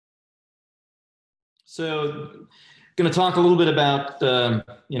So, going to talk a little bit about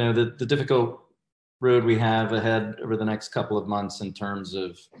the difficult road we have ahead over the next couple of months in terms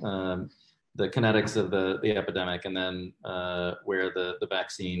of the kinetics of the epidemic, and then where the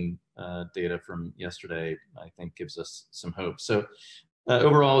vaccine data from yesterday, I think, gives us some hope. So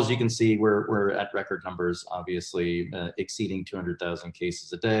overall, as you can see, we're at record numbers, obviously exceeding 200,000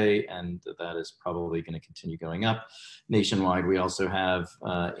 cases a day, and that is probably going to continue going up. Nationwide, we also have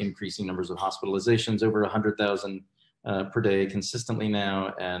increasing numbers of hospitalizations, over 100,000 per day consistently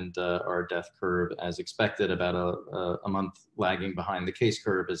now, and our death curve, as expected, about a month lagging behind the case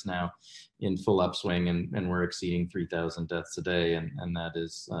curve, is now in full upswing, and we're exceeding 3,000 deaths a day, and that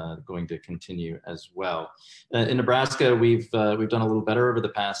is going to continue as well. In Nebraska, we've done a little better over the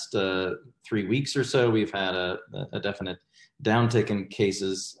past 3 weeks or so. We've had a definite downtick in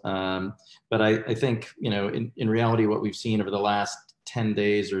cases, but I think, in reality, what we've seen over the last 10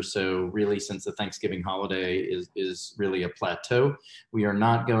 days or so, really since the Thanksgiving holiday, is really a plateau. We are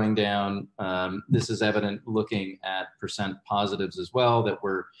not going down. This is evident looking at percent positives as well, that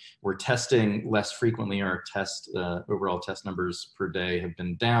we're testing less frequently. Our overall test numbers per day have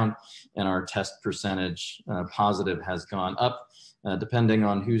been down, and our test percentage positive has gone up. Depending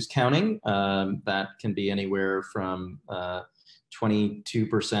on who's counting, that can be anywhere from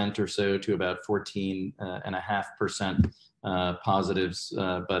 22% or so to about 14.5% positives,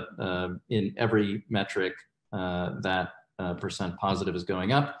 but in every metric that percent positive is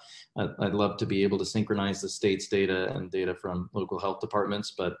going up. I'd love to be able to synchronize the state's data and data from local health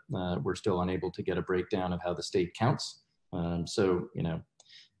departments, but we're still unable to get a breakdown of how the state counts. So,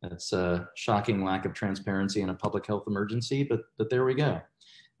 that's a shocking lack of transparency in a public health emergency, but there we go.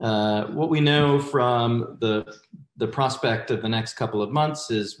 What we know from the prospect of the next couple of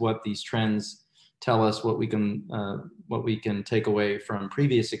months is what these trends tell us, what we can take away from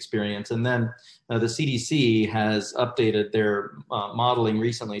previous experience. And then the CDC has updated their modeling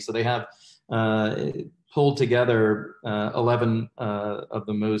recently. So they have pulled together 11 of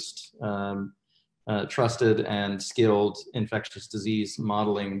the most trusted and skilled infectious disease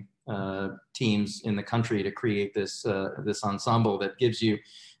modeling teams in the country to create this ensemble that gives you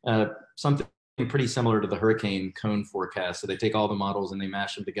something pretty similar to the hurricane cone forecast. So they take all the models and they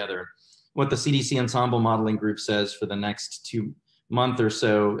mash them together. What the CDC Ensemble Modeling Group says for the next 2 months or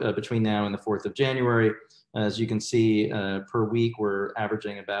so, between now and the 4th of January, as you can see, per week, we're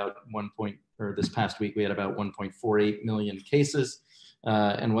averaging about this past week, we had about 1.48 million cases.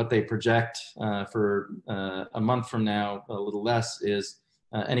 And what they project for a month from now, a little less, is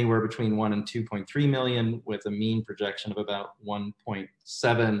anywhere between 1 and 2.3 million, with a mean projection of about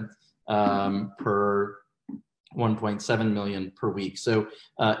 1.7 1.7 million per week. So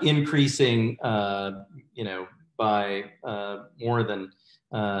increasing, by more than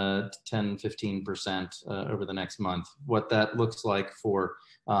 10–15% over the next month. What that looks like for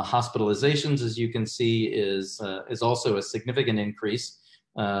hospitalizations, as you can see, is also a significant increase.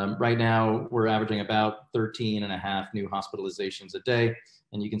 Right now, we're averaging about 13.5 new hospitalizations a day.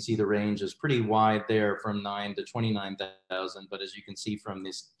 And you can see the range is pretty wide there, from 9 to 29,000. But as you can see from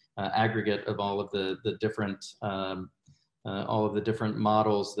this aggregate of all of the different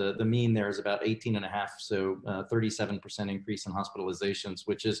models, the mean there is about 18.5, so 37% increase in hospitalizations,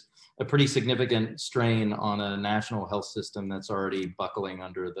 which is a pretty significant strain on a national health system that's already buckling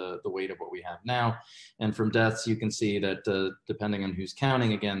under the weight of what we have now. And from deaths, you can see that depending on who's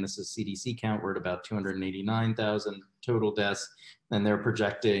counting, again, this is CDC count, we're at about 289,000 total deaths, and they're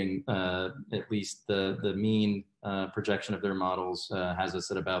projecting at least the mean projection of their models has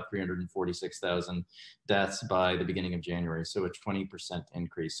us at about 346,000 deaths by the beginning of January. So a 20%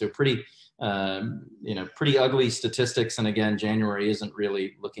 increase. So pretty ugly statistics. And again, January isn't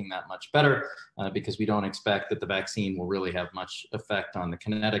really looking that much better because we don't expect that the vaccine will really have much effect on the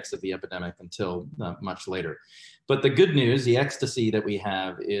kinetics of the epidemic until much later. But the good news, the ecstasy that we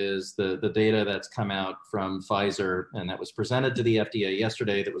have, is the data that's come out from Pfizer, and that was presented to the FDA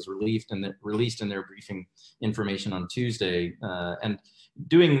yesterday, that was released in their briefing information on Tuesday. And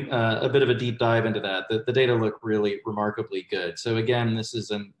doing a bit of a deep dive into that, the data look really remarkably good. So again, this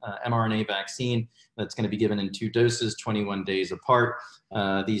is an mRNA vaccine that's going to be given in 2 doses, 21 days apart.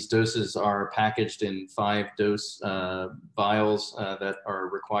 These doses are packaged in 5-dose vials that are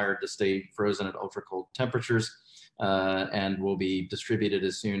required to stay frozen at ultra cold temperatures. And will be distributed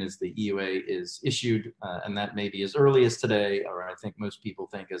as soon as the EUA is issued, and that may be as early as today, or I think most people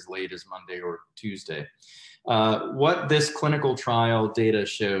think as late as Monday or Tuesday. What this clinical trial data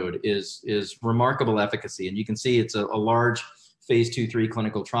showed is remarkable efficacy, and you can see it's a large phase 2/3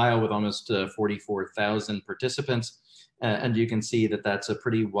 clinical trial with almost 44,000 participants. And you can see that that's a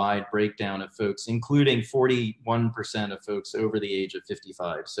pretty wide breakdown of folks, including 41% of folks over the age of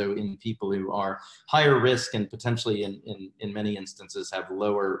 55. So in people who are higher risk and potentially in many instances have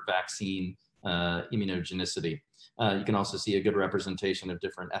lower vaccine immunogenicity. You can also see a good representation of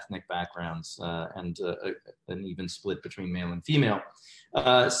different ethnic backgrounds and an even split between male and female.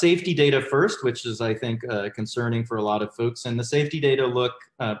 Safety data first, which is, I think, concerning for a lot of folks, and the safety data look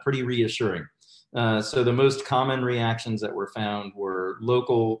pretty reassuring. So the most common reactions that were found were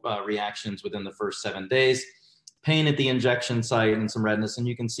local reactions within the first 7 days, pain at the injection site and some redness. And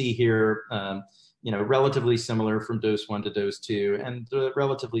you can see here, relatively similar from dose 1 to dose 2, and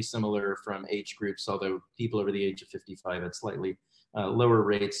relatively similar from age groups, although people over the age of 55 had slightly lower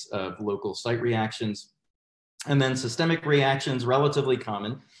rates of local site reactions. And then systemic reactions, relatively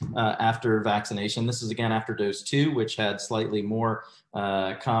common after vaccination. This is again after dose 2, which had slightly more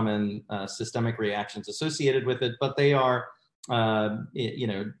common systemic reactions associated with it, but they are,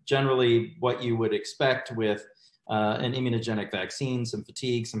 generally what you would expect with an immunogenic vaccine: some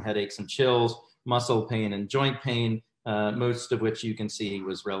fatigue, some headaches, some chills, muscle pain and joint pain, most of which you can see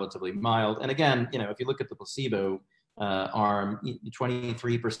was relatively mild. And again, if you look at the placebo arm,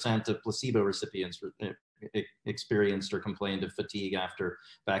 23% of placebo recipients experienced or complained of fatigue after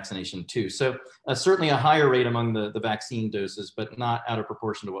vaccination too. So certainly a higher rate among the vaccine doses, but not out of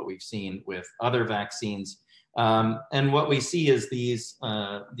proportion to what we've seen with other vaccines. And what we see is these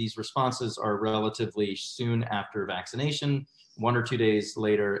responses are relatively soon after vaccination, 1 or 2 days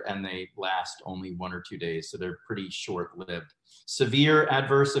later, and they last only 1 or 2 days. So they're pretty short-lived. Severe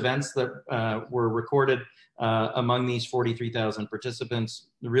adverse events that were recorded among these 43,000 participants,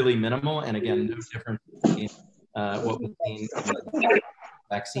 really minimal. And again, no difference between what we've seen in the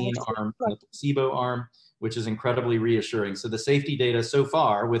vaccine arm and the placebo arm, which is incredibly reassuring. So the safety data so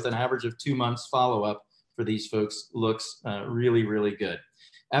far, with an average of 2 months follow-up for these folks, looks really, really good.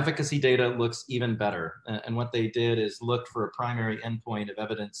 Efficacy data looks even better. And what they did is looked for a primary endpoint of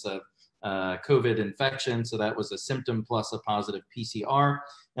evidence of COVID infection. So that was a symptom plus a positive PCR.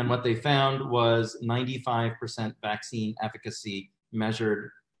 And what they found was 95% vaccine efficacy measured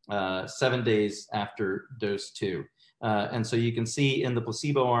 7 days after dose 2. And so you can see in the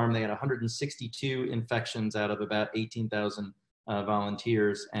placebo arm, they had 162 infections out of about 18,000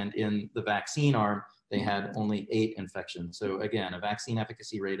 volunteers. And in the vaccine arm, they had only 8 infections. So again, a vaccine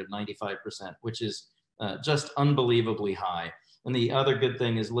efficacy rate of 95%, which is just unbelievably high. And the other good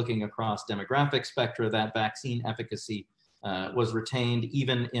thing is looking across demographic spectra, that vaccine efficacy was retained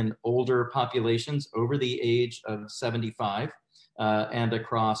even in older populations over the age of 75 and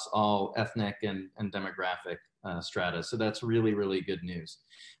across all ethnic and demographic strata. So that's really, really good news.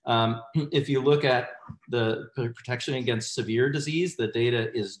 If you look at the protection against severe disease, the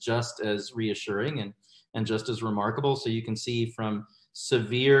data is just as reassuring and just as remarkable. So you can see from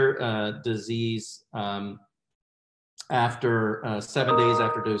severe disease after 7 days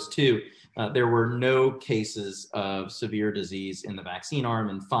after dose 2, there were no cases of severe disease in the vaccine arm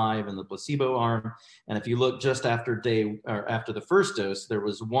and 5 in the placebo arm. And if you look just after after the first dose, there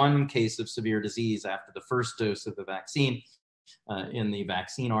was 1 case of severe disease after the first dose of the vaccine in the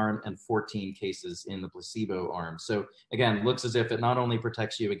vaccine arm and 14 cases in the placebo arm. So again, looks as if it not only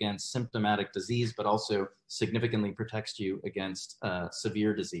protects you against symptomatic disease, but also significantly protects you against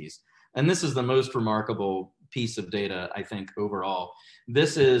severe disease. And this is the most remarkable piece of data, I think, overall.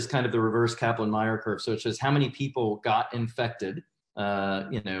 This is kind of the reverse Kaplan-Meier curve. So it shows how many people got infected,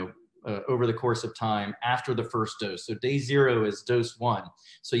 over the course of time after the first dose. So day 0 is dose 1.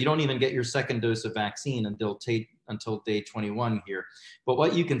 So you don't even get your second dose of vaccine until day 21 here. But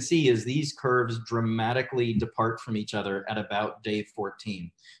what you can see is these curves dramatically depart from each other at about day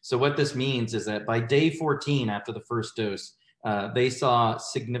 14. So what this means is that by day 14 after the first dose, they saw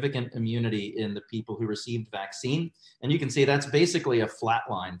significant immunity in the people who received vaccine. And you can see that's basically a flat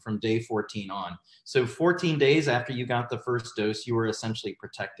line from day 14 on. So 14 days after you got the first dose, you were essentially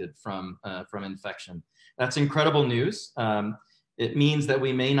protected from infection. That's incredible news. It means that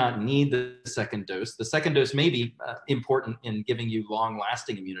we may not need the second dose. The second dose may be important in giving you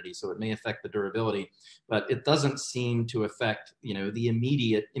long-lasting immunity, so it may affect the durability, but it doesn't seem to affect, the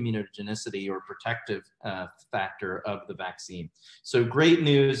immediate immunogenicity or protective factor of the vaccine. So great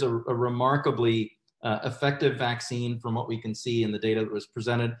news, a remarkably effective vaccine from what we can see in the data that was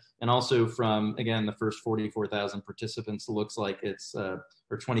presented, and also from, again, the first 44,000 participants, looks like it's,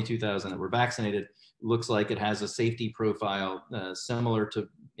 or 22,000 that were vaccinated, looks like it has a safety profile similar to,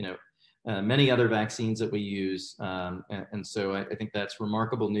 many other vaccines that we use. And so I think that's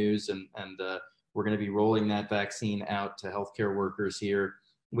remarkable news, and we're going to be rolling that vaccine out to healthcare workers here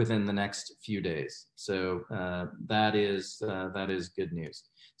within the next few days. So that is good news.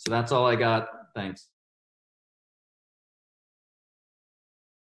 So that's all I got. Thanks.